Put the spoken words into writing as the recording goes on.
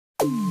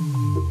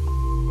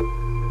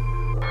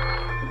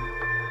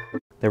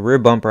The rear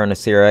bumper on the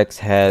CRX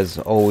has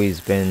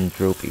always been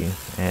droopy,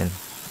 and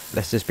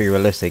let's just be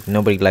realistic,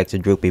 nobody likes a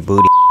droopy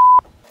booty.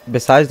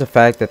 Besides the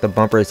fact that the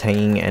bumper is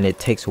hanging and it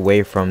takes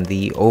away from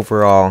the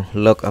overall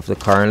look of the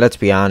car, and let's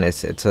be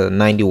honest, it's a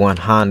 91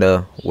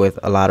 Honda with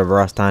a lot of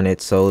rust on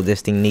it, so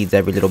this thing needs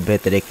every little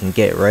bit that it can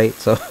get, right?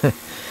 So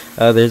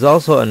there's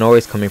also a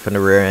noise coming from the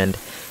rear end,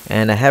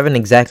 and I haven't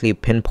exactly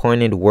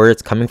pinpointed where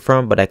it's coming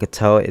from, but I could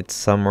tell it's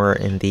somewhere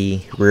in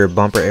the rear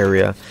bumper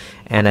area.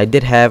 And I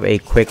did have a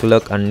quick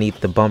look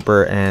underneath the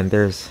bumper, and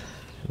there's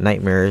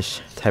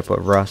nightmarish type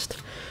of rust.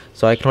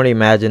 So I can only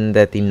imagine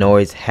that the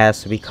noise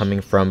has to be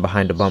coming from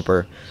behind the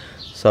bumper.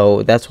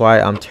 So that's why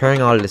I'm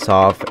turning all this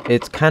off.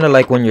 It's kind of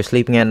like when you're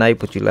sleeping at night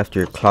but you left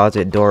your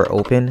closet door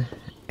open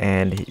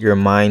and your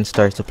mind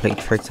starts to play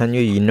tricks on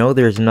you. You know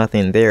there's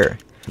nothing there.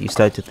 You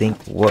start to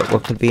think, what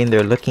could be in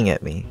there looking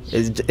at me?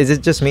 Is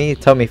it just me?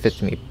 Tell me if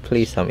it's me.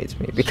 Please tell me it's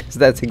me, because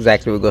that's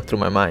exactly what goes through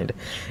my mind.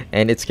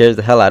 And it scares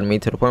the hell out of me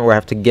to the point where I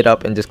have to get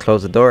up and just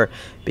close the door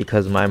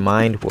because my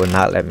mind will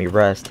not let me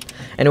rest.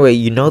 Anyway,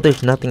 you know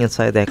there's nothing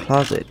inside that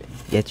closet,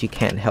 yet you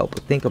can't help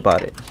but think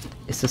about it.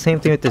 It's the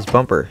same thing with this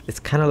bumper. It's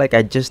kind of like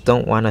I just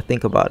don't want to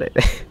think about it.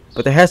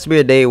 But there has to be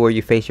a day where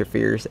you face your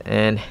fears,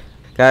 and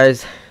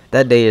guys,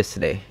 that day is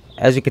today.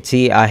 As you can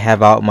see, I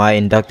have out my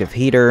inductive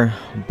heater,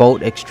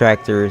 bolt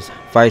extractors,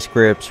 vice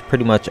grips,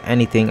 pretty much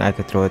anything I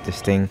could throw at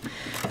this thing,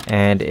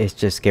 and it's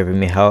just giving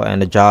me hell, and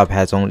the job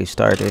has only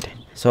started.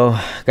 So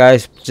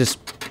guys,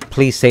 just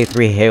please say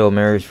 3 Hail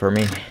Marys for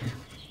me.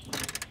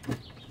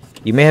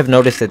 You may have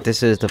noticed that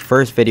this is the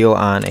first video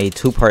on a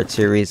 2-part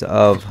series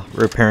of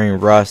repairing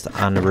rust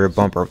on the rear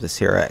bumper of the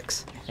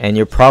CRX. And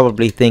you're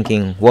probably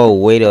thinking, whoa,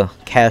 way to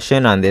cash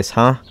in on this,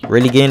 huh?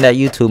 Really getting that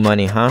YouTube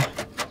money, huh?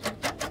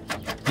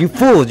 You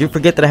fools, you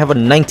forget that I have a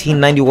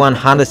 1991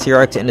 Honda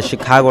CRX in the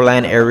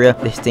Chicagoland area.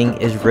 This thing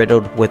is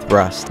riddled with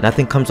rust.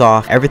 Nothing comes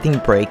off, everything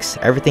breaks,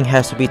 everything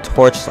has to be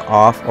torched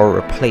off or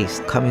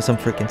replaced. Cut me some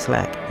freaking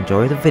slack.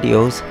 Enjoy the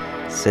videos,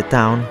 sit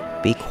down,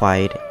 be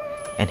quiet,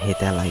 and hit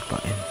that like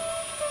button.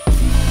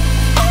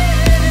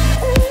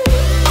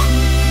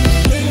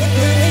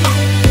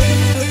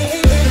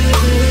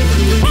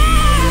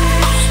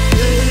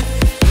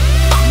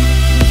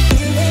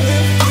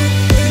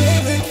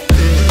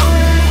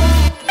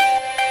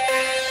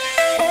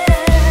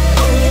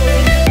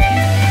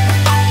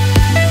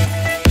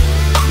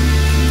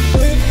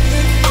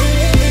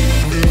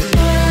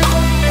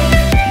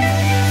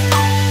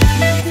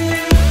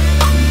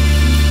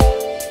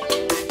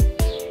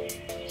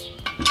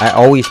 I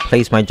always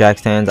place my jack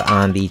stands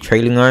on the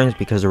trailing arms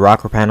because the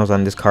rocker panels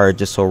on this car are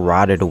just so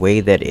rotted away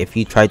that if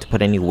you try to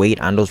put any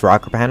weight on those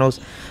rocker panels,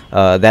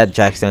 that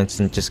jack stand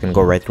is just gonna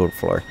go right through the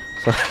floor.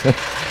 So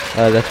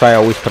that's why I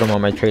always put them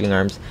on my trailing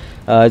arms.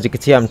 As you can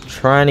see, I'm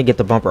trying to get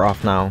the bumper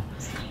off now,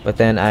 but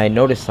then I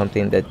noticed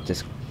something that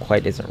just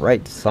quite isn't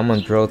right.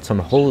 Someone drilled some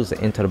holes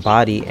into the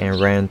body and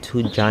ran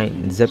 2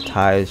 giant zip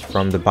ties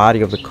from the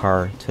body of the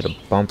car to the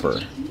bumper.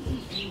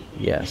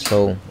 Yeah,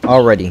 so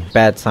already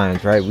bad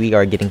signs, right? We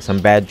are getting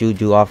some bad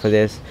juju off of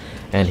this,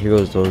 and here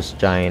goes those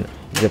giant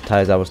zip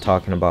ties I was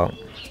talking about.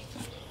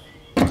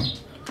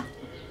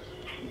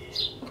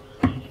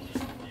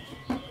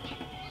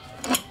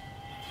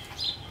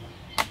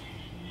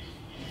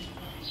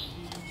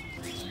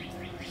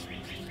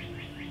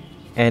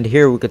 And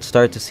here we could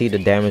start to see the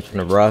damage from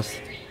the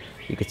rust.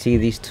 You could see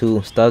these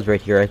 2 studs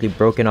right here actually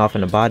broken off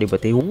in the body,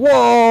 but they,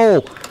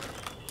 whoa,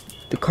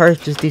 the car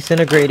is just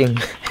disintegrating.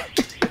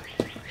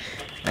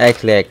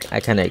 Actually, I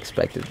kind of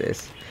expected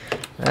this.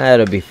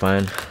 It'll be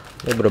fine.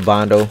 A little bit of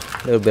Bondo,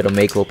 a little bit of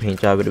Mako paint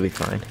job, it'll be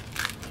fine.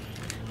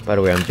 By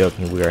the way, I'm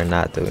joking. We are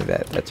not doing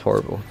that. That's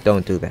horrible.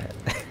 Don't do that.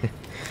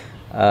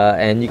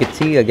 And you can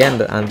see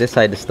again on this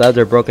side, the studs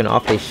are broken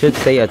off. They should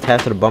stay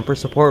attached to the bumper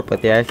support,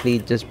 but they're actually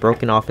just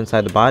broken off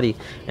inside the body.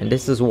 And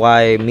this is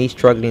why me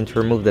struggling to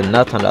remove the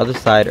nuts on the other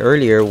side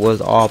earlier was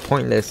all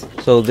pointless.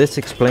 So this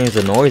explains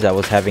the noise I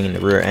was having in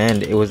the rear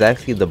end. It was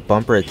actually the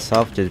bumper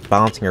itself just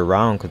bouncing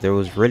around because there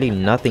was really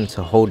nothing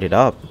to hold it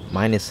up,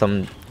 minus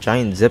some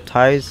giant zip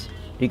ties.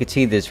 You can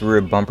see this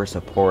rear bumper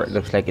support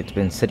looks like it's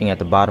been sitting at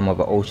the bottom of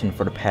an ocean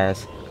for the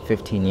past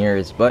 15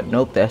 years, but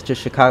nope, that's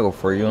just Chicago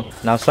for you.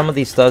 Now, some of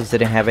these studs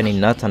didn't have any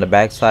nuts on the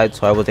backside,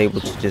 so I was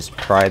able to just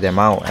pry them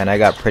out, and I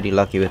got pretty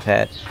lucky with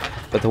that.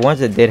 But the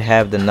ones that did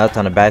have the nuts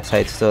on the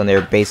backside still, and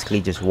they're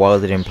basically just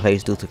welded in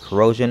place due to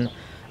corrosion,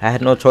 I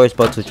had no choice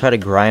but to try to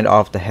grind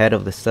off the head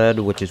of the stud,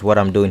 which is what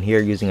I'm doing here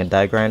using a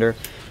die grinder.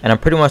 And I'm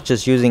pretty much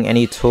just using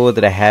any tool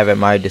that I have at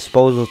my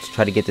disposal to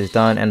try to get this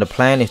done, and the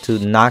plan is to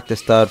knock the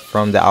stud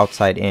from the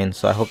outside in,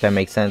 so I hope that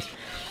makes sense.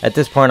 At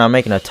this point, I'm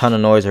making a ton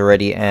of noise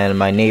already, and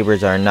my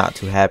neighbors are not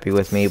too happy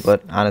with me,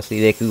 but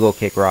honestly, they could go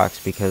kick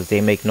rocks because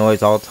they make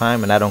noise all the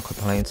time and I don't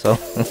complain, so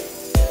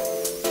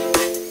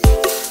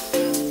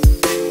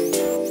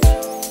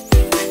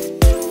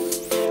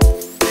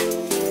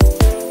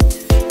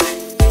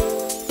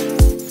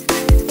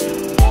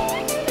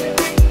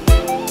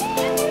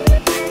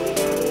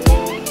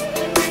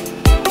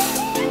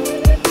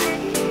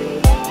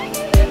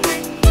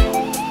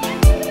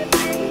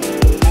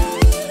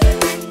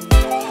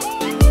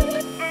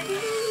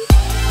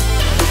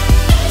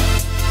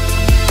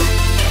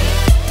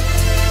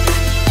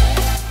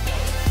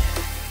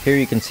Here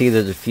you can see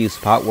there's a few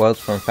spot welds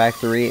from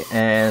factory,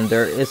 and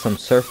there is some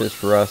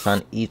surface rust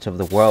on each of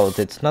the welds.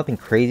 It's nothing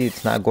crazy,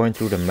 it's not going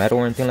through the metal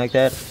or anything like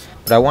that,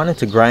 but I wanted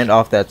to grind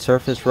off that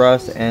surface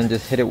rust and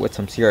just hit it with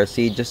some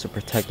CRC just to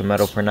protect the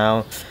metal for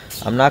now.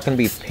 I'm not going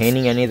to be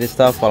painting any of this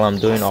stuff while I'm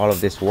doing all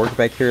of this work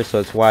back here, so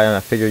it's why I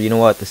figured, you know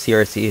what, the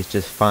CRC is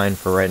just fine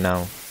for right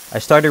now. I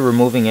started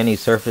removing any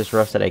surface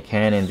rust that I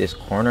can in this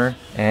corner,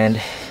 and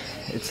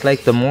it's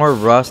like the more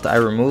rust I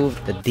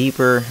removed, the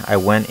deeper I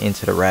went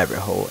into the rabbit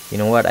hole. You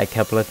know what, I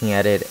kept looking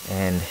at it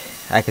and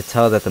I could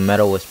tell that the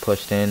metal was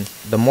pushed in.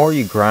 The more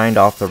you grind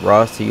off the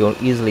rust,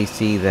 you'll easily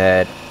see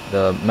that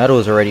the metal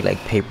is already like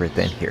paper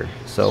thin here.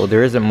 So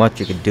there isn't much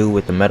you could do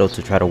with the metal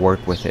to try to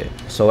work with it.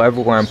 So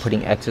everywhere I'm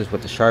putting X's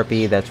with the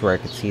Sharpie, that's where I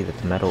could see that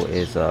the metal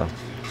is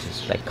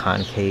just like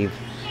concave.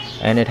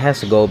 And it has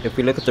to go. If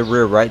we look at the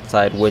rear right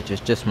side, which is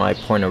just my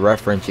point of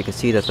reference, you can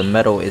see that the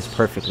metal is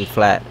perfectly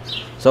flat.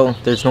 So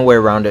there's no way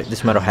around it.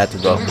 This metal had to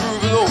go.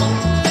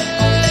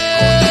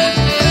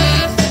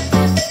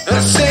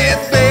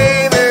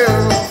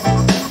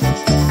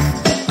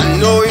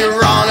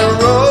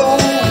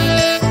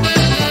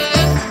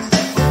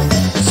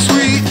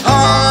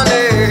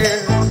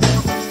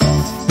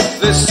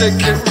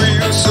 Take it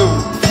real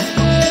soon.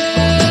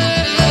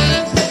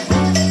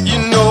 You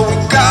know we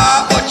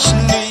got what you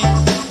need,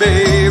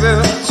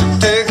 baby. So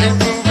take it,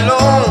 move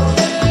along.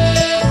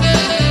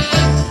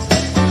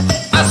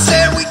 I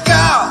said we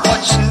got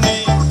what you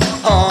need,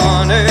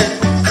 honey.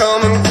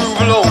 Come and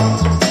groove along.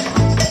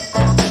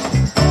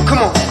 Come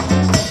on.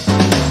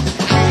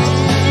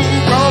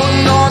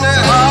 Rolling on the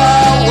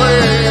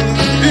highway,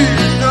 you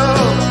know.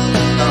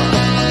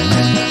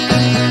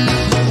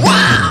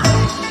 Wow.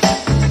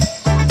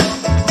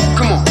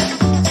 Come on,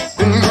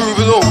 and move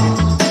along.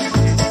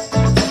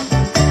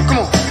 Come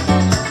on.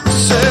 I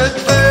said,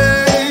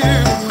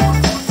 babe.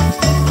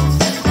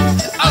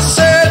 I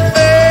said,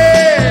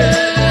 babe.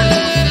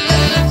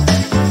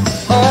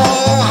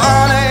 Oh,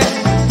 honey.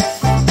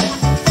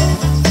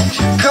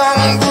 Come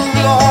and move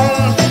along.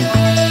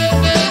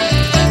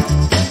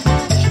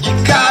 You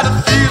gotta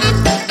feel it.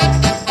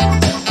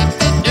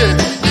 Yeah,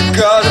 you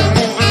gotta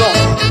move along.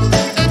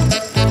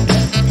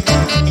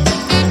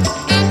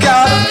 You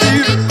gotta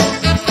feel it.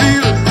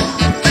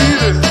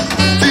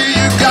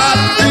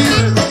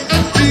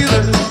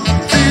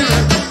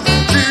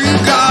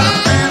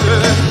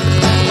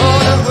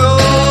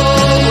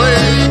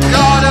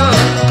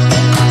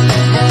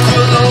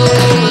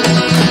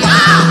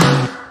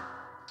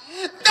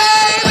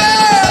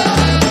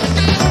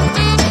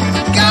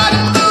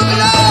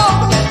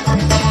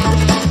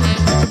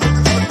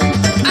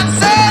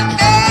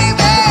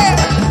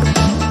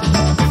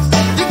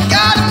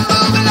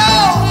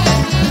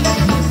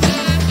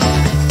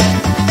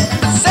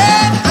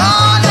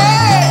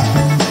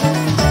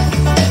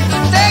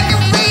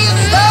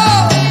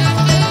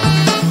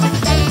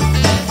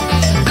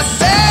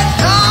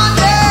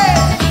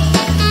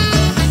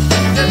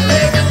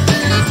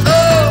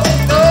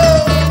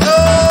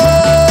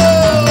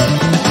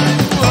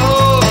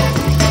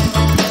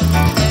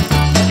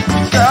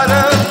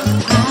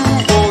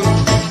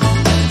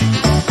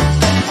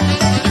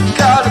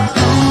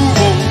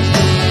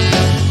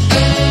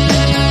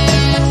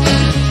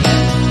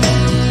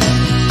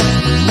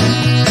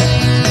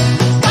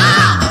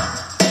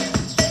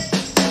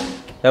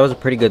 That was a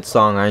pretty good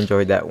song. I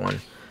enjoyed that one.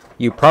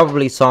 You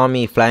probably saw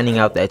me flattening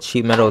out that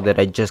sheet metal that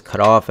I just cut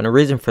off, and the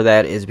reason for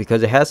that is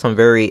because it has some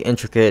very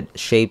intricate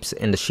shapes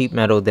in the sheet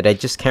metal that I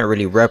just can't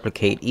really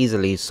replicate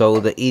easily. So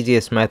the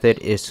easiest method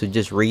is to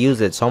just reuse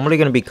it. So I'm only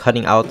going to be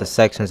cutting out the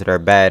sections that are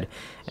bad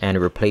and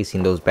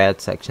replacing those bad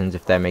sections,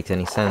 if that makes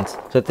any sense.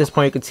 So at this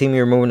point you can see me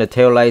removing the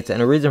tail lights,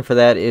 and the reason for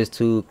that is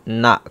to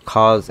not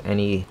cause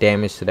any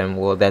damage to them.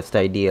 Well, that's the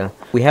idea.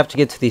 We have to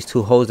get to these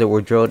two holes that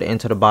were drilled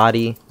into the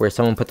body where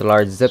someone put the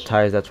large zip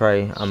ties. That's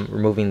why I'm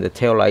removing the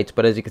tail lights.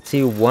 But as you can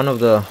see, one of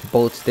the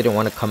bolts didn't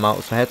want to come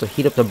out, so I had to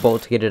heat up the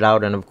bolt to get it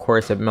out, and of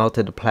course it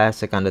melted the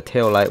plastic on the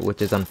tail light,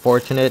 which is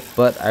unfortunate,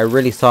 but I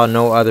really saw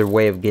no other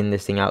way of getting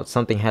this thing out.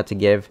 Something had to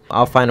give.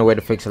 I'll find a way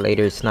to fix it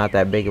later. It's not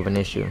that big of an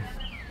issue.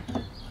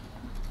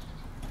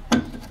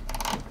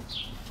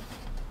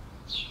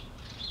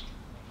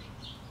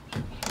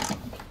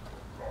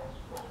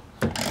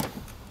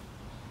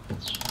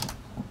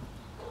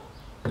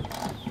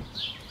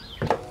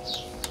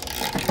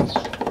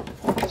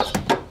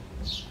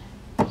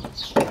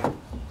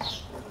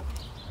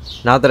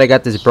 Now that I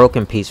got this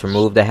broken piece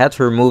removed, I had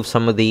to remove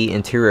some of the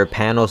interior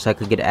panels so I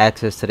could get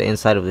access to the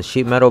inside of the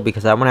sheet metal,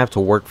 because I'm going to have to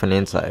work from the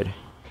inside.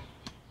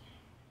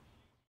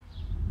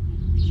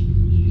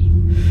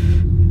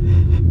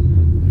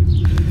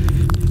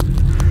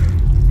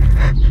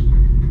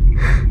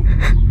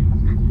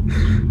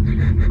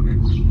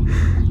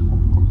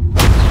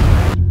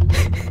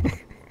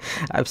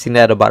 I've seen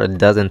that about a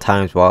dozen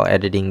times while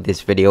editing this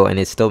video, and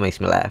it still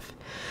makes me laugh.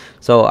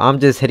 So I'm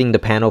just hitting the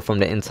panel from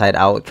the inside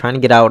out, trying to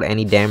get out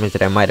any damage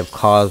that I might have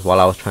caused while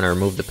I was trying to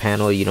remove the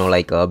panel, you know,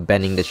 like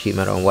bending the sheet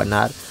metal and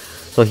whatnot.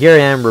 So here I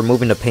am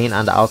removing the paint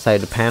on the outside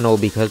of the panel,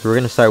 because we're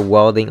going to start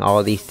welding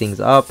all these things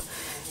up,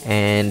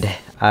 and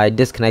I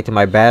disconnected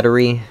my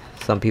battery.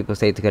 Some people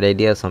say it's a good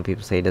idea, some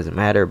people say it doesn't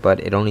matter,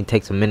 but it only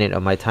takes a minute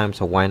of my time,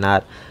 so why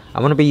not?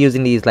 I'm gonna be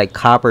using these like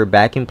copper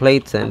backing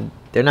plates, and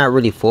they're not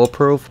really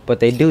foolproof, but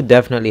they do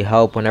definitely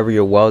help whenever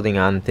you're welding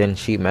on thin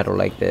sheet metal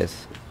like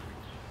this.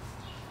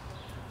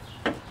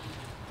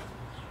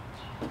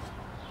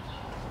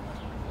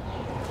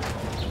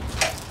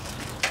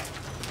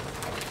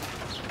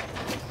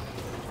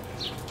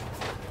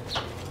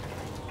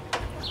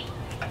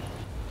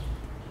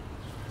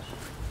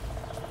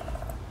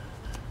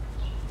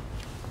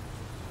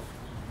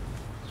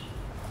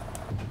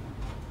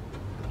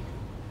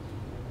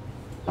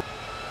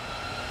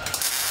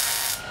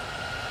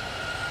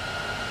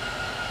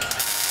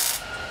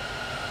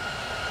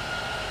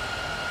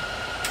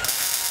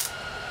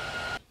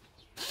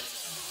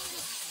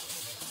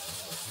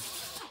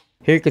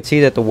 Here you can see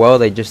that the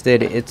weld I just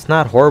did, it's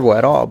not horrible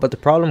at all, but the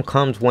problem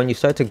comes when you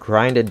start to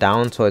grind it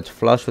down so it's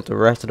flush with the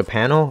rest of the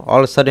panel. All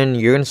of a sudden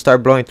you're going to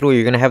start blowing through.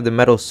 You're going to have the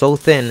metal so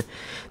thin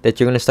that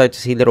you're going to start to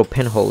see little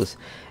pinholes,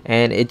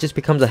 and it just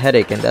becomes a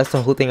headache. And that's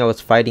the whole thing I was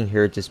fighting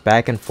here, just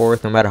back and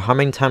forth. No matter how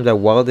many times I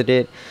welded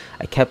it,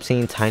 I kept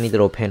seeing tiny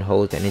little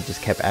pinholes, and it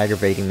just kept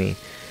aggravating me.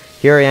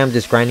 Here I am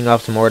just grinding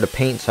off some more of the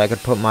paint so I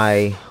could put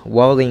my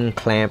welding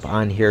clamp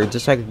on here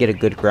just so I could get a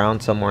good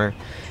ground somewhere.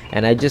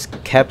 And I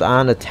just kept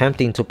on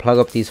attempting to plug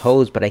up these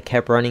holes, but I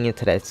kept running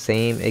into that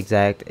same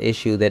exact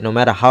issue, that no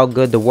matter how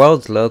good the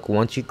welds look,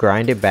 once you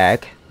grind it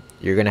back,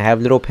 you're going to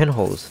have little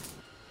pinholes.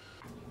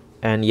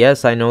 And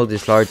yes, I know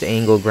this large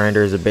angle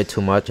grinder is a bit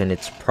too much, and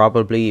it's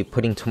probably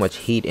putting too much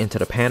heat into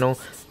the panel,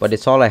 but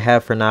it's all I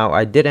have for now.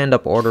 I did end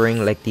up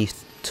ordering like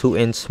these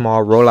 2-inch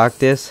small Rolock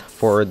discs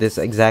for this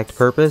exact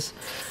purpose,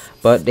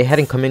 but they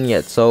hadn't come in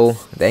yet, so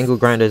the angle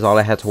grinder is all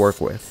I had to work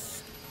with.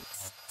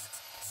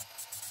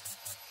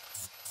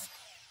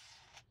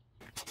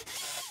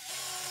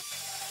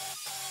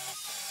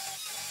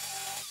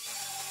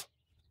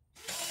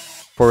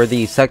 For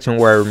the section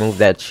where I removed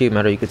that sheet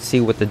metal, you could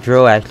see with the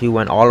drill I actually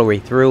went all the way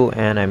through,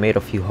 and I made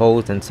a few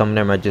holes, and some of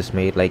them I just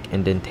made like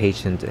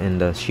indentations in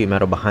the sheet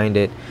metal behind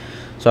it.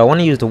 So I want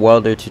to use the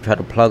welder to try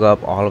to plug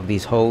up all of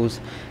these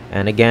holes,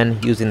 and again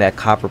using that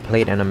copper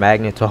plate and a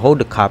magnet to hold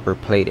the copper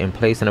plate in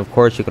place. And of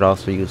course you could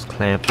also use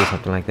clamps or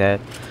something like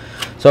that.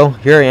 So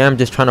here I am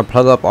just trying to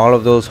plug up all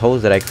of those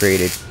holes that I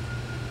created.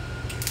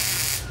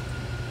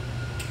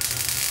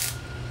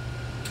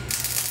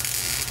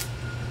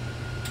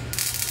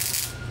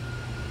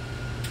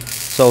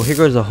 So here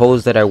goes the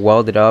holes that I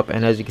welded up,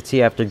 and as you can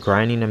see, after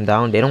grinding them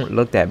down, they don't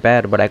look that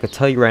bad, but I could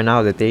tell you right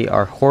now that they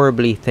are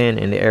horribly thin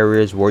in the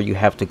areas where you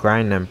have to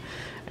grind them.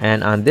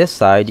 And on this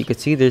side, you can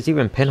see there's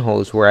even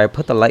pinholes where I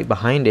put the light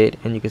behind it,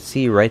 and you can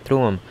see right through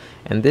them.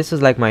 And this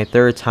is like my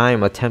third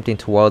time attempting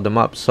to weld them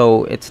up,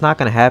 so it's not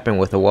going to happen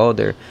with a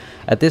welder.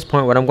 At this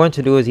point, what I'm going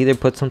to do is either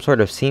put some sort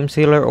of seam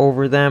sealer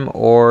over them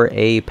or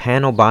a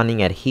panel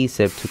bonding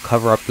adhesive to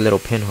cover up the little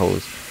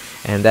pinholes.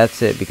 And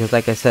that's it, because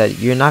like I said,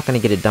 you're not going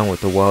to get it done with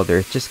the welder.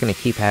 It's just going to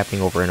keep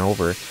happening over and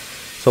over.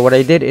 So what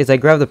I did is I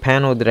grabbed the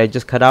panel that I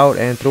just cut out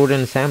and threw it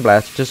in the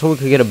sandblast just so we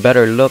could get a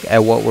better look at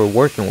what we're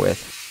working with.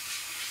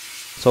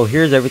 So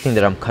here's everything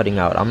that I'm cutting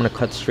out. I'm going to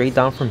cut straight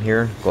down from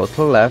here, go to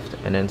the left,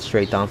 and then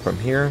straight down from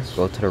here,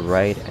 go to the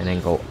right, and then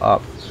go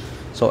up.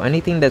 So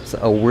anything that's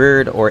a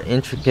weird or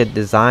intricate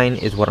design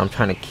is what I'm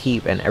trying to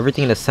keep, and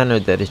everything in the center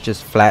that is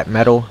just flat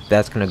metal,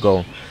 that's going to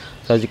go.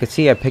 So as you can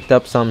see, I picked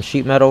up some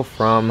sheet metal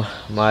from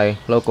my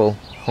local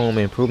home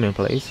improvement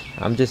place.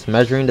 I'm just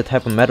measuring the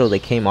type of metal that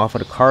came off of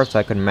the car so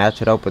I could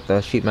match it up with the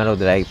sheet metal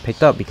that I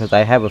picked up, because I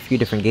have a few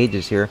different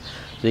gauges here.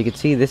 So you can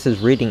see this is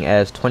reading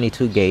as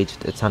 22 gauge.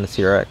 It's on the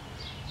CRX.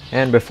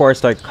 And before I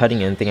start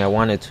cutting anything, I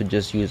wanted to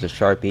just use a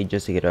Sharpie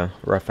just to get a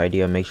rough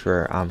idea, make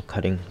sure I'm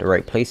cutting the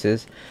right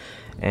places.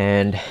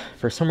 And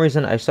for some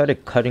reason I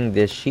started cutting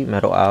this sheet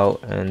metal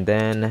out, and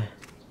then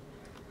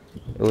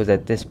it was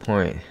at this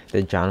point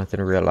that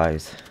Jonathan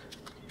realized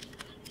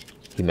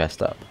he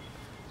messed up.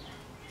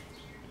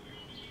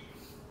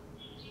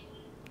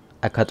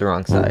 I cut the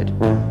wrong side.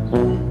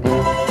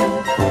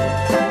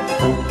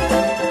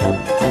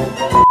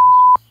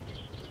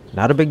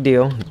 Not a big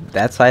deal.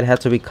 That side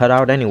had to be cut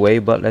out anyway,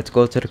 but let's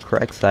go to the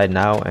correct side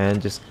now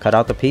and just cut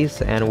out the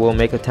piece, and we'll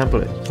make a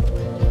template.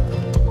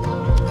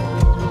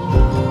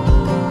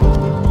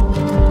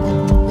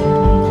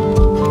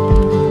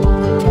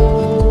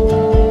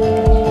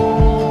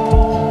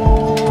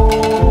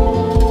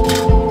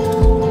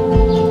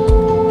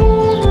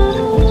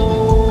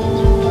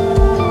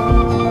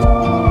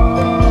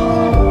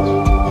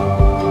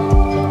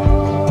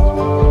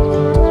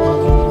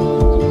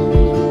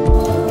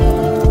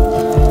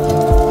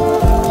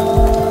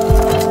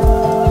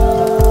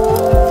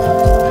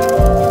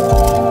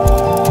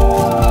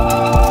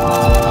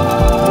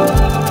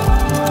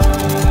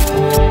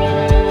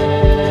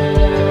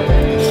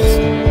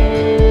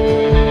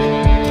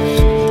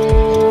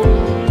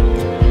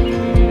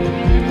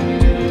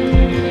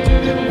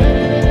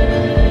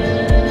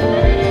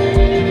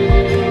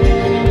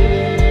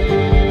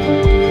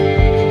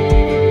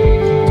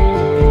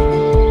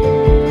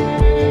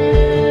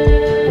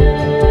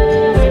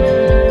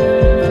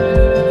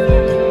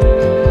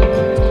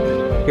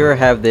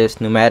 have this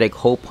pneumatic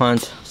hole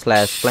punch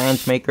slash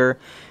flange maker,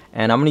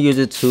 and I'm going to use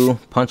it to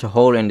punch a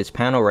hole in this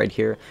panel right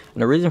here.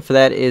 And the reason for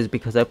that is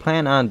because I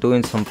plan on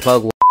doing some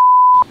plug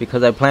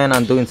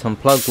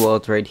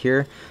welds right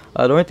here.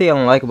 The only thing I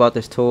don't like about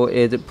this tool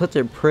is it puts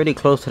it pretty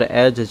close to the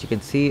edge, as you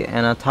can see,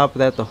 and on top of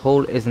that the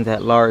hole isn't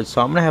that large, so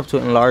I'm going to have to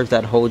enlarge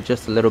that hole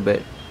just a little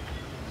bit.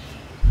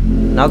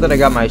 Now that I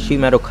got my sheet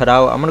metal cut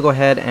out, I'm going to go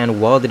ahead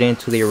and weld it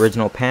into the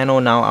original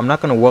panel. Now I'm not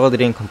going to weld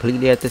it in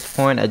completely at this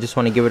point, I just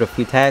want to give it a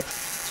few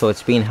tacks so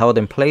it's being held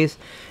in place,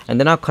 and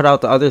then I'll cut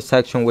out the other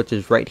section, which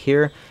is right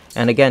here,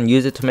 and again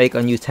use it to make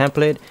a new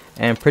template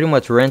and pretty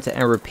much rinse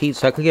and repeat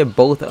so I could get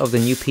both of the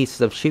new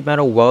pieces of sheet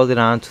metal welded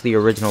onto the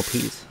original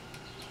piece.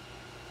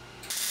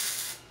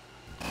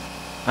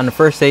 On the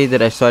first day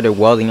that I started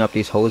welding up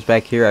these holes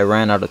back here, I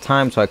ran out of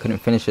time so I couldn't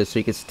finish it, so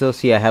you can still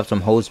see I have some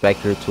holes back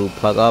here to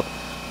plug up.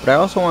 But I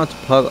also want to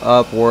plug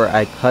up where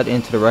I cut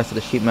into the rest of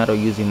the sheet metal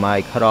using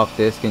my cut off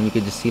disc, and you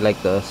can just see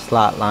like the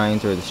slot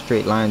lines or the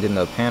straight lines in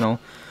the panel.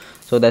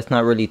 So that's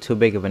not really too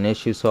big of an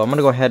issue, so I'm going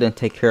to go ahead and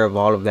take care of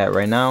all of that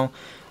right now.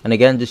 And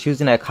again, just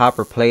using that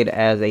copper plate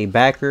as a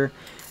backer,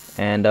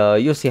 and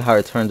you'll see how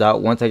it turns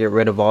out once I get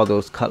rid of all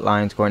those cut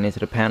lines going into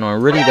the panel.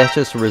 And really that's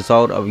just a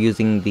result of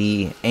using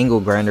the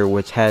angle grinder,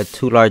 which had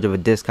too large of a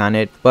disc on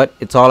it, but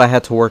it's all I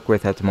had to work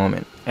with at the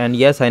moment. And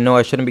yes, I know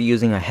I shouldn't be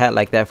using a hat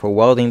like that for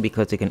welding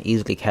because it can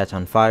easily catch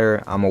on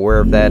fire. I'm aware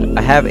of that.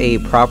 I have a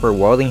proper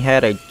welding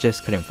hat, I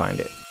just couldn't find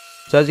it.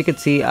 So as you can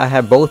see, I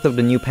have both of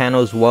the new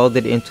panels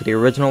welded into the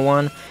original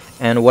one,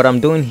 and what I'm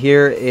doing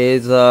here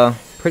is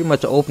pretty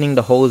much opening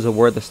the holes of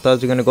where the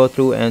studs are going to go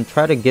through and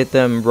try to get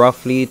them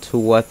roughly to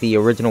what the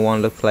original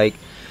one looks like.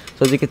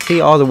 So as you can see,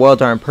 all the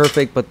welds aren't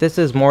perfect, but this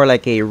is more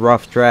like a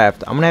rough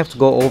draft. I'm going to have to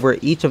go over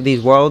each of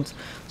these welds,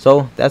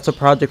 so that's a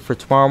project for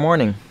tomorrow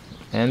morning.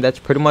 And that's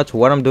pretty much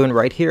what I'm doing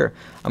right here.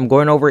 I'm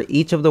going over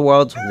each of the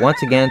welds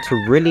once again to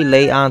really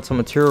lay on some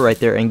material right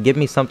there and give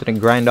me something to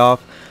grind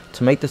off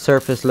to make the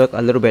surface look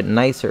a little bit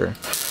nicer.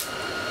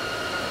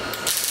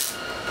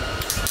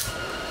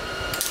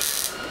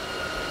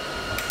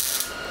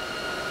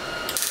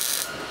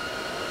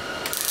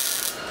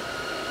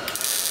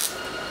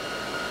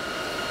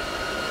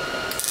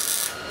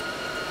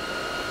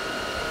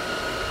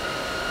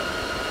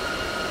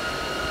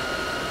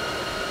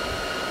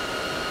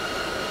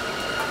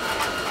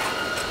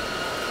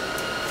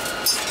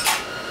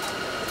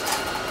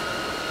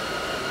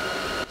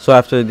 So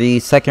after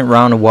the second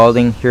round of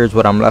welding, here's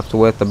what I'm left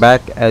with. The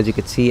back, as you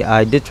can see,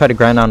 I did try to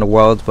grind on the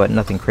welds, but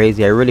nothing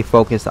crazy. I really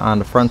focused on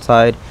the front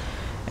side,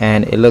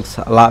 and it looks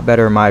a lot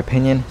better in my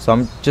opinion. So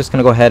I'm just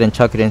gonna go ahead and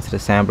chuck it into the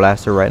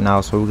sandblaster right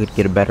now so we could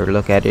get a better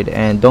look at it.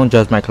 And don't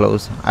judge my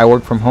clothes, I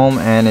work from home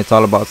and it's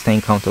all about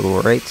staying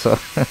comfortable, right? So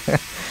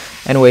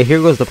anyway, here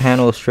goes the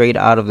panel straight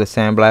out of the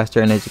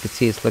sandblaster, and as you can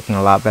see, it's looking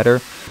a lot better.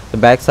 The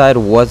backside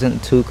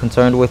wasn't too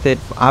concerned with it.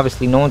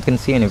 Obviously no one's gonna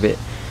see any of it,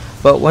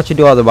 but once you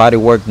do all the body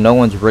work, no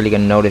one's really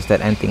going to notice that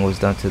anything was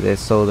done to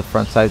this. So the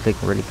front side's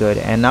looking really good.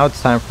 And now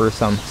it's time for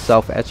some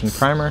self-etching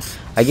primer.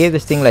 I gave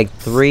this thing like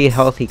 3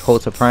 healthy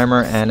coats of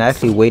primer, and I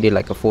actually waited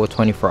like a full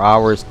 24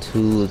 hours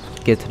to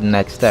get to the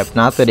next step.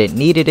 Not that it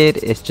needed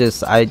it, it's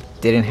just I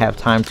didn't have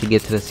time to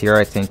get to the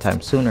CRX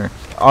anytime sooner.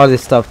 All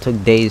this stuff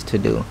took days to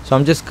do. So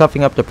I'm just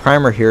cuffing up the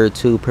primer here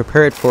to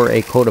prepare it for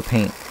a coat of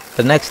paint.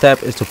 The next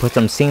step is to put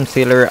some seam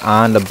sealer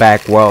on the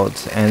back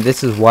welds, and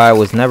this is why I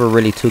was never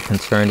really too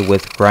concerned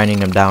with grinding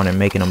them down and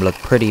making them look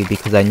pretty,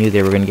 because I knew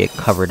they were going to get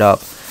covered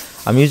up.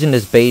 I'm using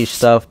this beige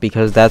stuff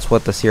because that's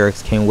what the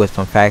CRX came with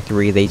from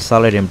factory. They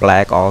sell it in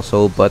black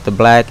also, but the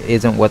black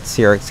isn't what the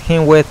CRX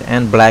came with,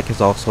 and black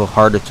is also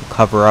harder to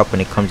cover up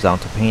when it comes down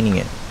to painting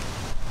it.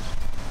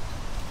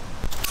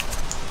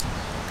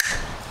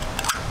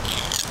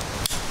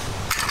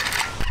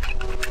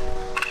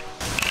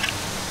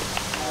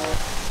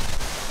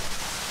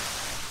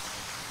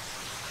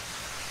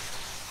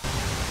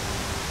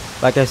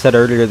 Like I said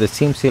earlier, the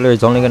seam sealer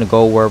is only going to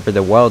go wherever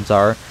the welds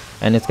are,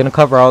 and it's going to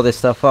cover all this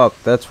stuff up.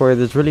 That's where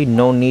there's really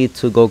no need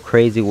to go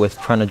crazy with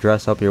trying to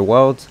dress up your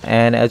welds.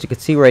 And as you can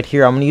see right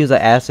here, I'm going to use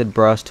an acid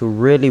brush to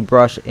really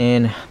brush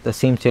in the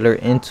seam sealer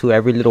into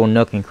every little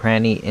nook and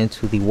cranny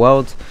into the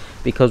welds,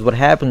 because what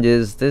happens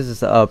is, this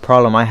is a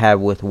problem I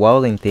have with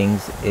welding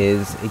things,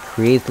 is it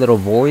creates little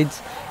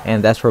voids,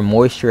 and that's where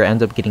moisture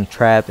ends up getting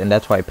trapped, and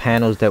that's why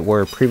panels that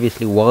were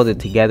previously welded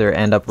together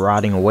end up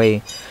rotting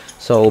away.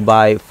 So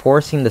by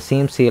forcing the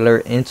seam sealer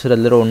into the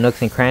little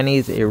nooks and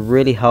crannies, it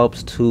really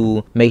helps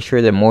to make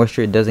sure that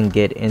moisture doesn't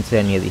get into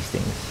any of these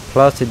things.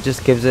 Plus, it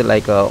just gives it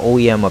like a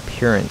OEM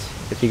appearance,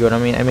 if you get what I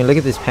mean. I mean, look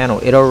at this panel.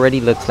 It already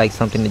looks like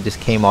something that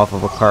just came off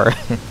of a car.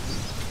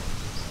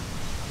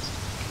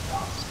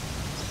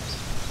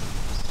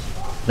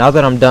 Now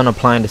that I'm done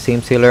applying the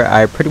seam sealer,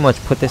 I pretty much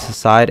put this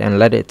aside and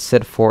let it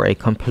sit for a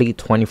complete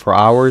 24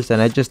 hours. And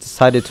I just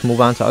decided to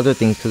move on to other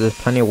things because there's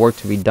plenty of work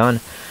to be done.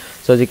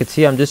 So as you can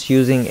see, I'm just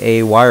using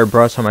a wire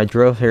brush on my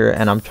drill here,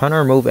 and I'm trying to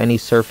remove any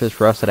surface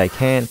rust that I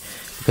can,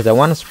 because I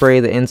want to spray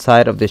the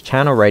inside of this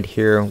channel right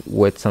here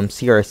with some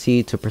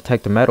CRC to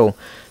protect the metal,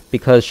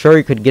 because sure,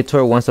 you could get to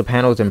it once the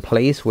panel is in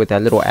place with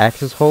that little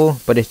access hole,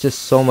 but it's just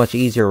so much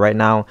easier right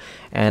now.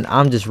 And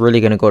I'm just really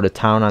gonna go to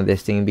town on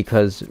this thing,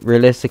 because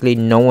realistically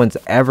no one's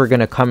ever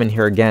gonna come in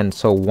here again,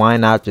 so why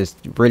not just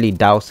really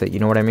douse it, you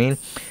know what I mean?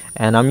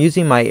 And I'm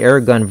using my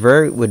air gun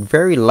with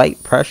very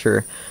light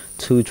pressure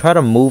to try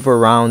to move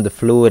around the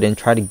fluid and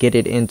try to get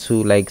it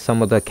into like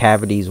some of the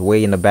cavities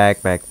way in the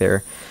back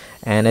there.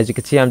 And as you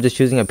can see, I'm just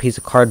using a piece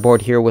of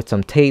cardboard here with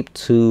some tape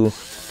to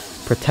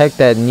protect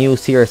that new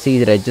CRC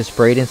that I just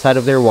sprayed inside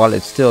of there while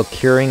it's still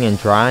curing and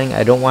drying.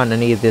 I don't want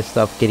any of this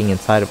stuff getting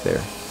inside of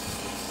there.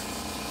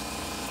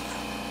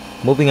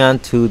 Moving on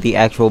to the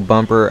actual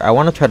bumper, I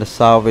want to try to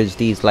salvage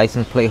these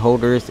license plate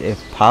holders if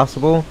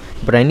possible,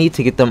 but I need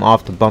to get them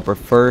off the bumper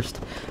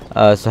first,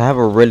 so have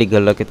a really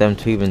good look at them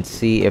to even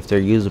see if they're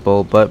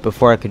usable. But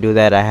before I could do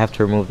that, I have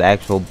to remove the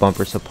actual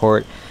bumper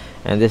support,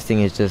 and this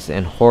thing is just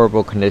in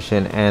horrible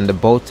condition, and the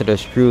bolts that are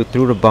screwed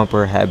through the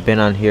bumper have been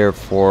on here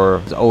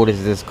for as old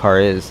as this car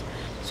is.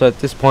 So at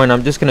this point,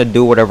 I'm just gonna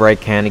do whatever I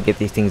can to get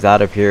these things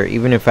out of here,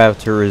 even if I have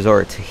to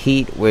resort to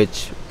heat,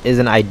 which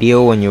isn't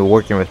ideal when you're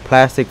working with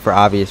plastic for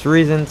obvious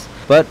reasons,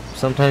 but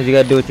sometimes you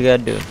gotta do what you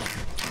gotta do.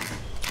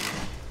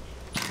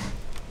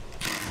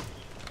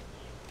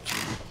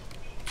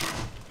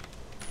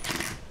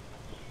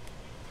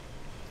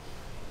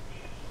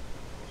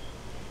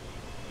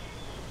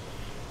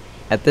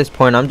 At this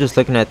point, I'm just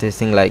looking at this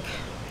thing like,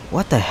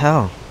 what the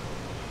hell?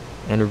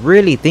 And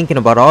really thinking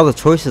about all the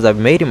choices I've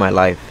made in my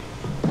life.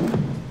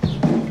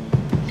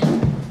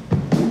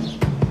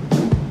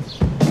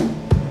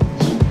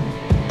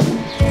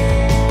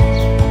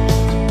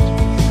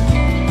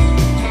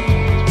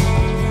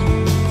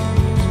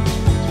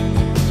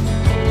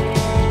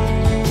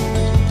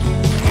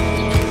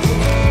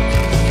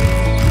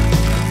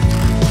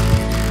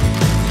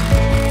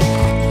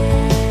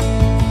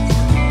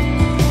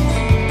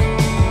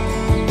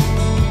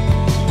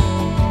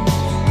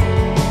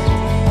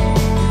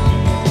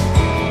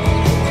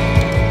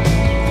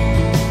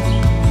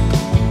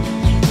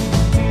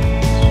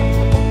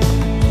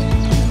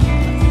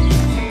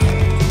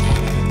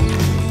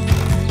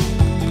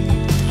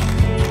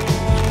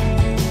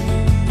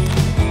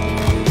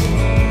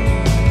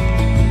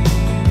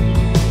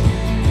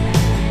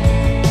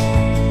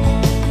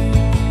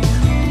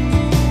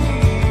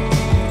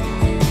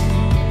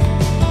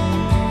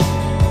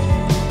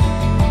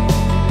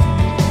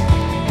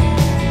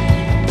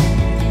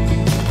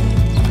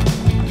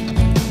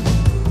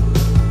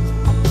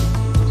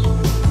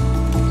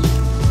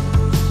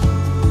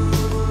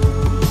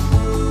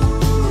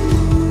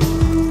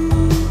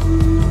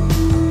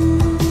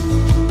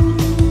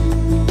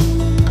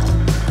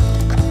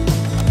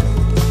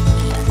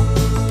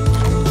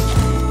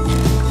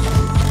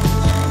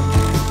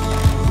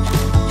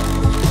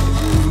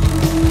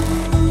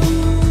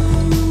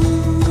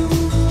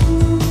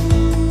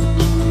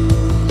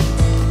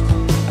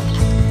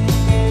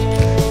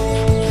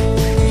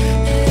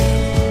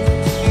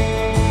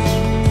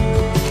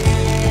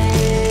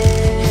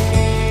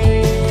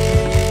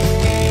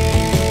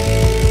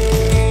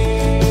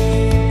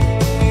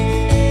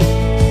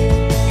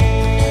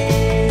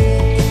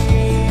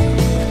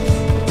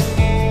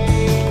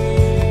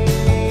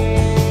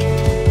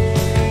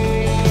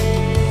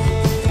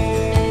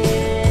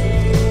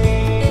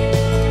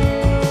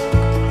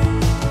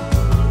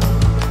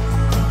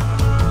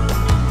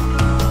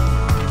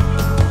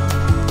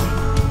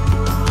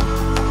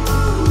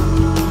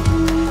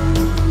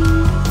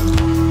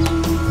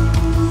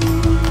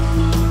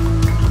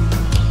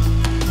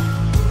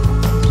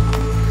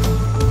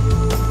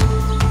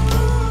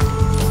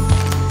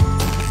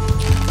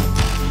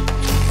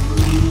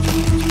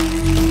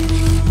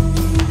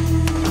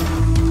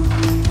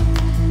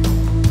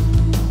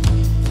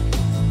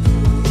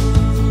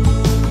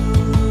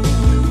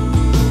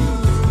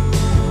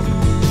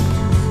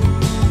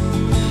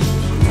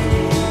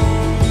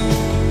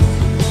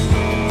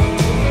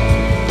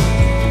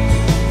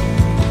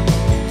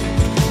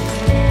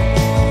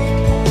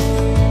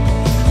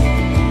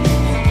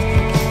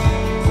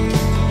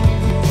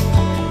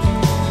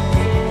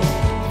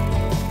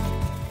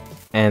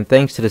 And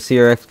thanks to the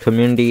CRX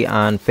community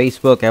on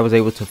Facebook, I was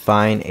able to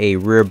find a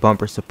rear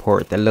bumper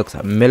support that looks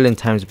a million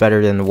times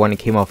better than the one that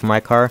came off my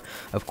car.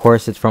 Of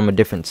course, it's from a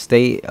different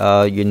state.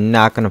 You're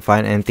not going to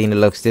find anything that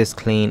looks this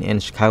clean in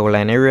the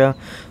Chicagoland area.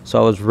 So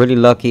I was really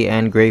lucky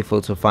and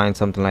grateful to find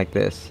something like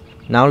this.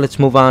 Now let's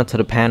move on to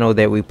the panel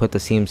that we put the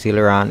seam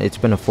sealer on. It's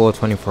been a full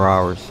 24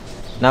 hours.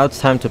 Now it's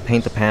time to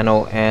paint the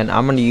panel, and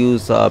I'm going to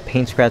use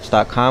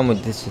paintscratch.com.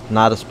 This is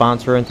not a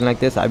sponsor or anything like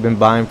this. I've been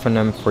buying from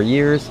them for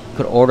years. You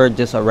could order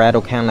just a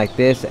rattle can like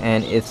this,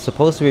 and it's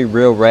supposed to be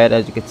real red.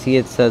 As you can see,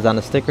 it says on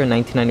the sticker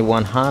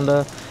 1991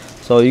 Honda.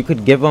 So you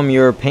could give them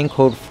your paint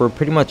code for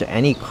pretty much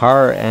any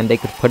car, and they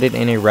could put it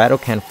in a rattle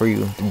can for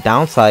you. The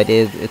downside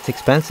is it's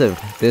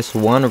expensive. This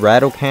one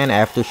rattle can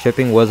after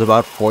shipping was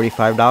about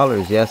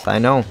 $45. Yes, I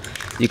know.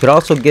 You could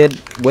also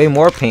get way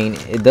more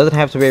paint. It doesn't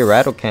have to be a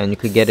rattle can. You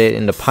could get it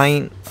in the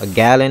pint, a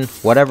gallon,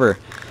 whatever.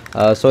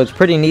 So it's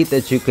pretty neat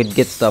that you could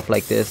get stuff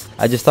like this.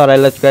 I just thought I'd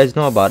let you guys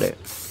know about it.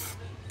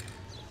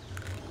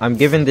 I'm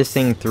giving this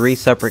thing 3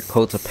 separate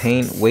coats of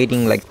paint,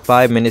 waiting like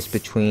 5 minutes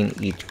between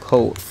each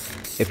coat.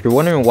 If you're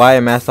wondering why I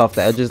masked off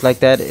the edges like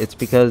that, it's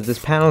because this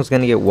panel is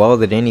going to get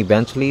welded in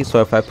eventually, so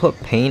if I put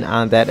paint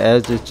on that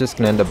edge, it's just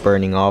going to end up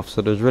burning off,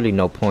 so there's really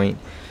no point.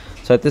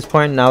 So at this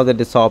point, now that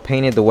it's all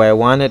painted the way I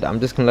want it, I'm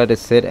just going to let it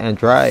sit and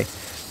dry.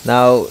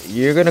 Now,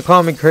 you're going to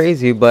call me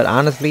crazy, but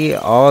honestly,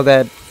 all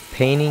that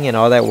painting and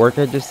all that work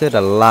I just did,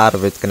 a lot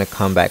of it's going to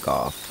come back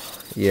off.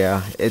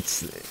 Yeah,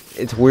 it's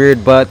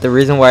weird, but the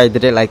reason why I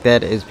did it like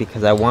that is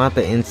because I want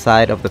the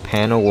inside of the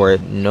panel where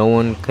no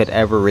one could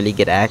ever really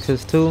get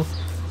access to.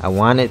 I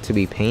want it to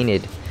be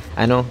painted.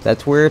 I know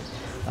that's weird,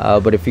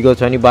 but if you go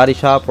to any body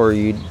shop or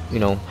you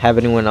know have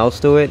anyone else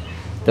do it,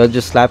 they'll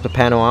just slap the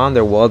panel on,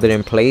 they're welded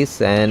in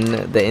place, and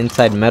the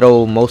inside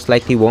metal most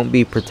likely won't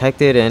be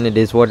protected, and it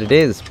is what it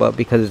is. But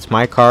because it's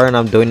my car and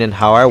I'm doing it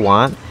how I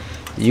want,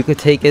 you could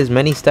take as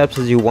many steps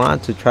as you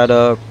want to try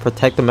to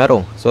protect the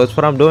metal. So that's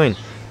what I'm doing.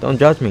 Don't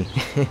judge me.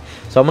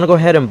 So I'm gonna go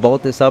ahead and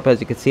bolt this up,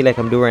 as you can see, like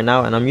I'm doing right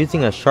now, and I'm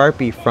using a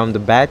Sharpie from the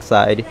back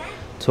side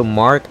to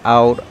mark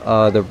out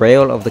the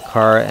rail of the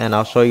car, and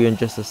I'll show you in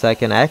just a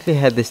second. I actually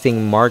had this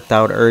thing marked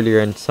out earlier,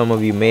 and some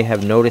of you may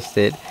have noticed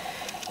it,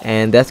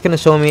 and that's gonna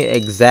show me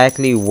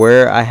exactly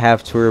where I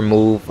have to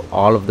remove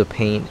all of the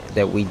paint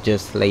that we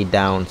just laid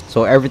down.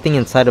 So everything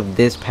inside of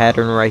this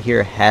pattern right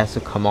here has to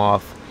come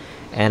off,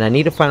 and I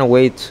need to find a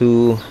way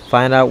to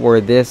find out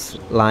where this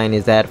line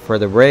is at for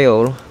the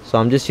rail. So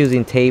I'm just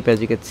using tape,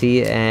 as you can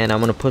see, and I'm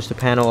gonna push the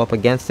panel up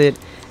against it,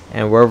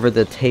 and wherever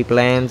the tape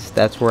lands,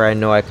 that's where I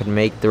know I could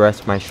make the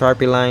rest of my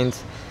Sharpie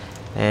lines.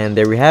 And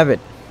there we have it.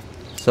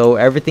 So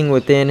everything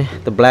within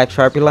the black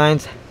Sharpie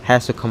lines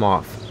has to come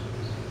off.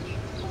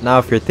 Now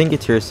if you're thinking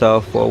to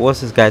yourself, well,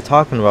 what's this guy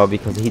talking about,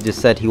 because he just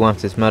said he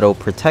wants this metal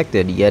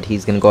protected, yet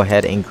he's gonna go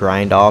ahead and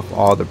grind off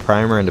all the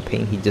primer and the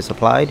paint he just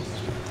applied?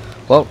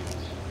 Well,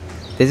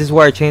 this is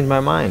where I changed my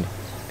mind,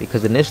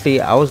 because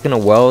initially I was gonna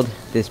weld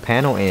this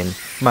panel in.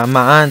 My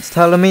mind's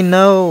telling me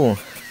no,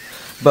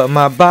 but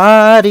my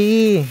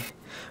body's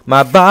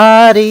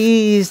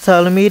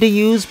telling me to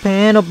use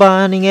panel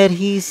bonding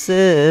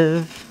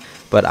adhesive.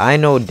 But I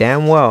know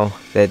damn well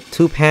that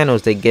 2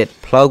 panels that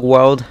get plug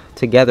weld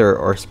together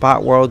or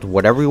spot weld,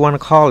 whatever you want to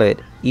call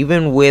it,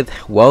 even with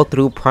weld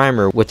through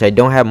primer, which I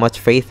don't have much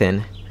faith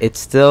in, it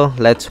still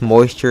lets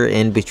moisture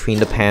in between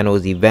the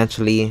panels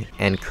eventually,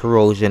 and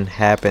corrosion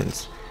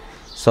happens.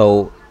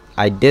 So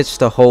I ditched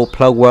the whole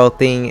plug weld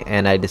thing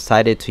and I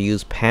decided to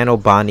use panel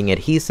bonding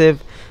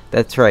adhesive.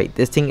 That's right,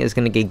 this thing is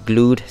going to get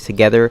glued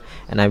together,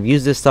 and I've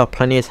used this stuff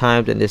plenty of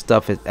times, and this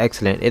stuff is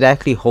excellent. It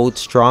actually holds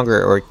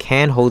stronger, or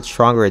can hold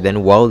stronger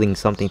than welding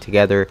something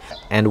together.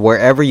 And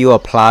wherever you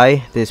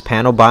apply this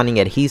panel bonding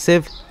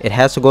adhesive, it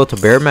has to go to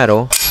bare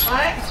metal,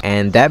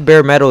 and that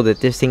bare metal that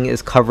this thing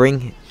is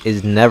covering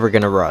is never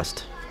going to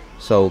rust.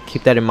 So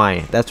keep that in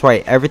mind. That's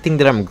why everything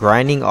that I'm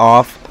grinding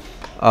off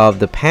of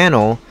the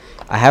panel,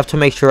 I have to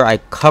make sure I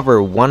cover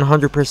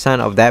 100%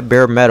 of that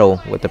bare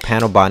metal with the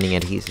panel bonding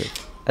adhesive.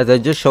 As I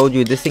just showed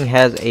you, this thing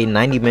has a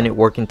 90-minute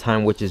working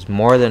time, which is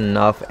more than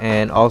enough.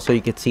 And also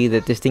you can see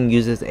that this thing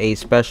uses a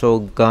special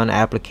gun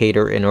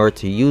applicator in order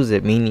to use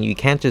it, meaning you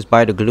can't just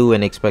buy the glue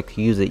and expect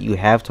to use it. You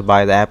have to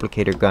buy the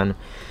applicator gun.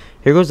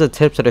 Here goes the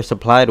tips that are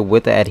supplied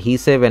with the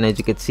adhesive, and as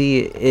you can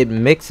see, it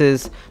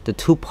mixes the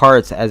 2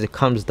 parts as it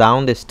comes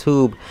down this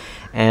tube.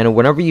 And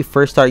whenever you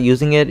first start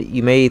using it,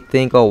 you may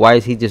think, oh, why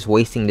is he just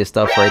wasting this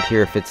stuff right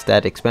here if it's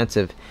that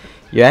expensive?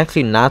 You're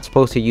actually not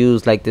supposed to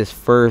use like this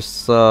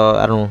first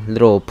I don't know,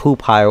 little poop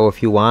pile.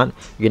 If you want,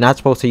 you're not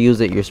supposed to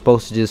use it. You're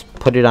supposed to just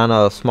put it on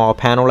a small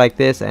panel like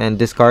this and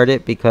discard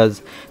it,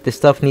 because this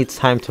stuff needs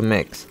time to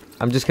mix.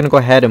 I'm just gonna go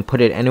ahead and put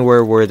it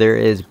anywhere where there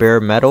is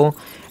bare metal,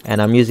 and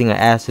I'm using an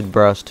acid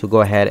brush to go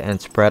ahead and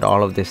spread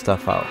all of this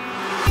stuff out.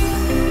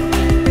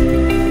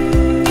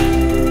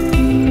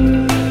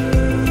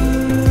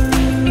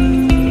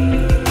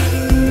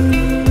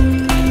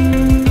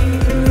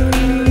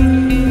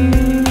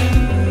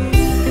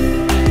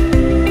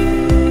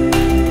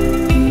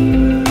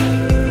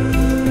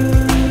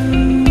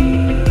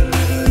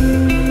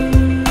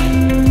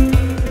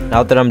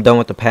 Now that I'm done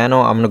with the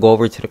panel, I'm going to go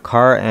over to the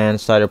car and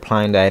start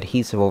applying the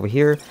adhesive over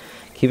here.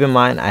 Keep in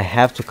mind, I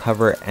have to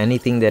cover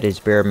anything that is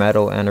bare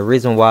metal, and the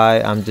reason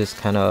why I'm just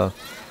kind of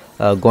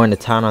going to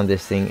town on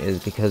this thing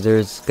is because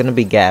there's going to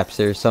be gaps.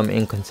 There's some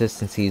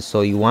inconsistencies,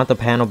 so you want the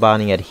panel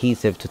bonding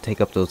adhesive to take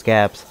up those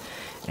gaps.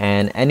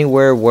 And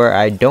anywhere where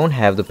I don't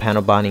have the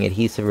panel bonding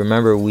adhesive,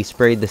 remember we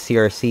sprayed the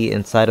CRC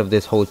inside of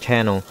this whole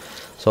channel,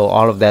 so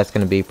all of that's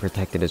going to be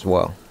protected as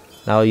well.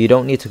 Now you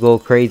don't need to go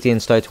crazy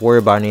and start to worry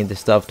about any of this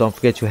stuff. Don't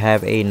forget you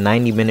have a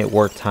 90-minute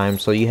work time,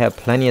 so you have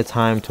plenty of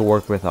time to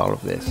work with all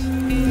of this.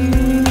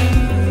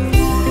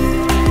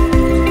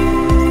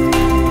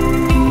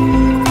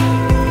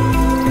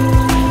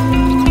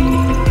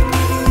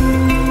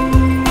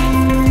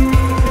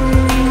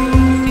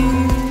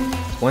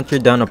 once you're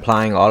done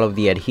applying all of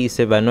the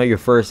adhesive, I know your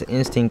first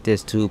instinct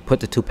is to put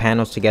the two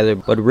panels together,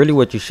 but really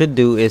what you should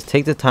do is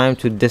take the time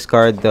to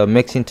discard the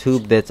mixing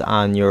tube that's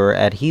on your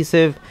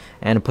adhesive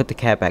and put the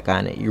cap back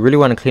on it. You really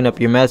want to clean up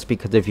your mess,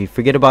 because if you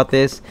forget about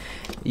this,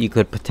 you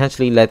could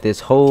potentially let this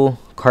whole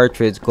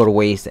cartridge go to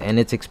waste, and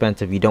it's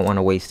expensive. You don't want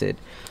to waste it.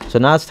 So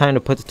now it's time to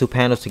put the two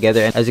panels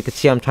together, and as you can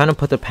see, I'm trying to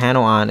put the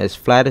panel on as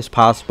flat as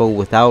possible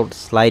without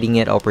sliding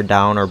it up or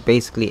down or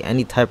basically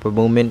any type of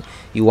movement.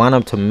 You want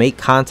them to make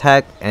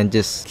contact and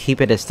just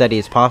keep it as steady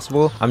as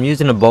possible. I'm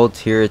using the bolts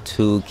here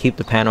to keep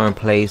the panel in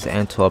place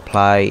and to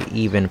apply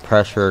even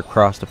pressure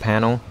across the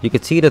panel. You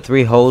can see the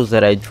 3 holes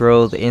that I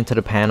drilled into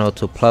the panel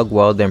to plug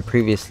weld them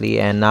previously,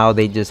 and now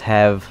they just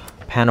have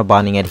panel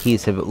bonding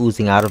adhesive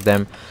oozing out of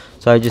them.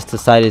 So I just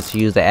decided to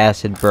use the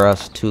acid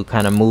brush to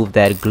kind of move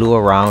that glue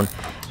around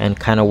and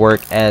kind of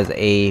work as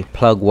a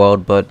plug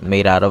weld, but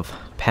made out of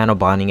panel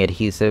bonding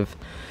adhesive.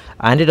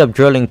 I ended up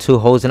drilling 2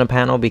 holes in the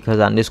panel because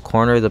on this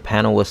corner the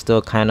panel was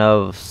still kind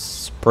of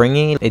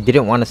springy. It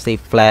didn't want to stay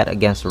flat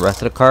against the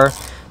rest of the car.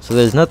 So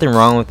there's nothing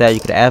wrong with that. You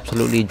could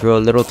absolutely drill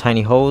little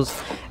tiny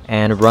holes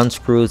and run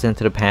screws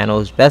into the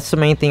panels. That's the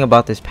main thing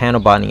about this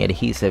panel bonding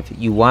adhesive.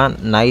 You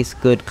want nice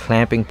good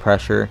clamping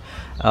pressure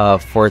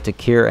for it to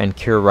cure and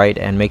cure right,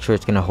 and make sure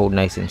it's going to hold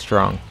nice and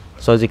strong.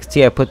 So as you can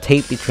see, I put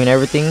tape between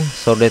everything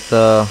so that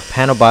the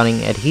panel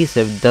bonding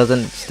adhesive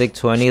doesn't stick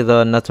to any of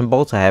the nuts and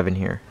bolts I have in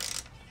here.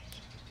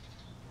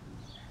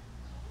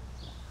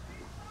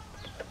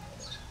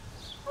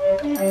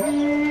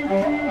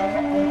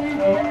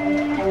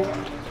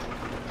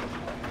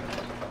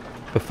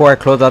 Before I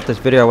close out this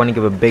video, I want to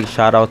give a big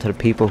shout out to the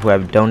people who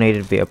have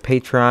donated via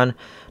Patreon.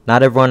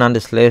 Not everyone on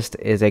this list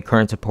is a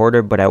current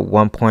supporter, but at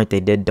one point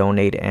they did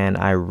donate, and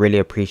I really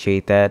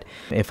appreciate that.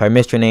 If I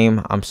missed your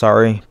name, I'm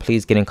sorry.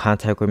 Please get in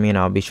contact with me and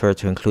I'll be sure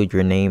to include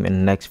your name in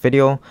the next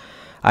video.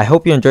 I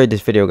hope you enjoyed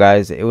this video,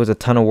 guys. It was a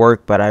ton of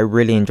work, but I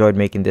really enjoyed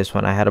making this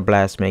one. I had a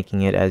blast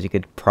making it, as you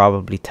could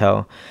probably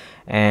tell.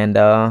 And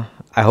I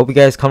hope you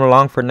guys come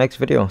along for the next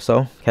video.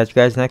 So catch you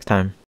guys next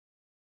time.